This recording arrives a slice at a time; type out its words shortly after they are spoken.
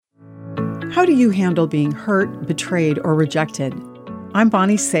How do you handle being hurt, betrayed, or rejected? I'm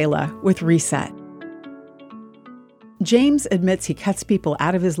Bonnie Sala with Reset. James admits he cuts people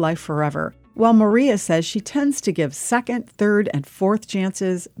out of his life forever, while Maria says she tends to give second, third, and fourth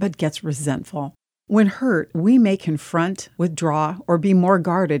chances, but gets resentful. When hurt, we may confront, withdraw, or be more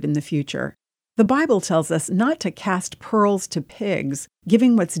guarded in the future. The Bible tells us not to cast pearls to pigs,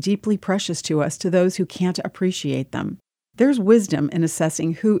 giving what's deeply precious to us to those who can't appreciate them. There's wisdom in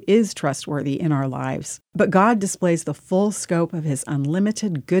assessing who is trustworthy in our lives, but God displays the full scope of His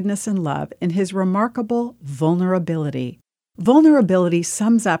unlimited goodness and love in His remarkable vulnerability. Vulnerability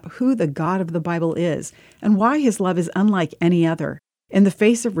sums up who the God of the Bible is and why His love is unlike any other. In the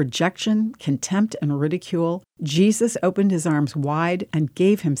face of rejection, contempt, and ridicule, Jesus opened His arms wide and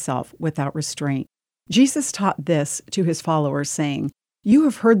gave Himself without restraint. Jesus taught this to His followers, saying, "You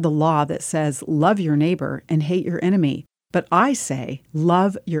have heard the law that says, 'Love your neighbor and hate your enemy.' But I say,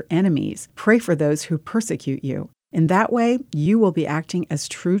 love your enemies, pray for those who persecute you. In that way, you will be acting as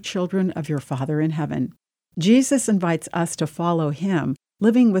true children of your Father in heaven." Jesus invites us to follow Him,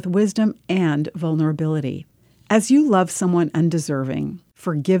 living with wisdom and vulnerability. As you love someone undeserving,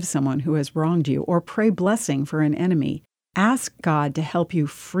 forgive someone who has wronged you, or pray blessing for an enemy, ask God to help you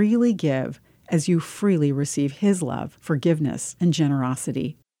freely give as you freely receive His love, forgiveness, and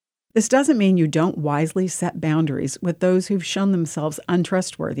generosity. This doesn't mean you don't wisely set boundaries with those who've shown themselves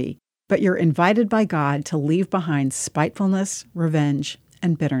untrustworthy, but you're invited by God to leave behind spitefulness, revenge,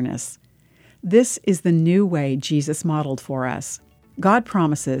 and bitterness. This is the new way Jesus modeled for us. God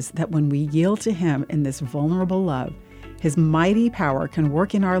promises that when we yield to Him in this vulnerable love, His mighty power can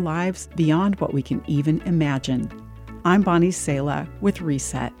work in our lives beyond what we can even imagine. I'm Bonnie Sala with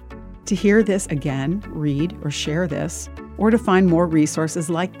Reset. To hear this again, read or share this, or to find more resources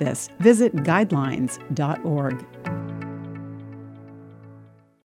like this, visit guidelines.org.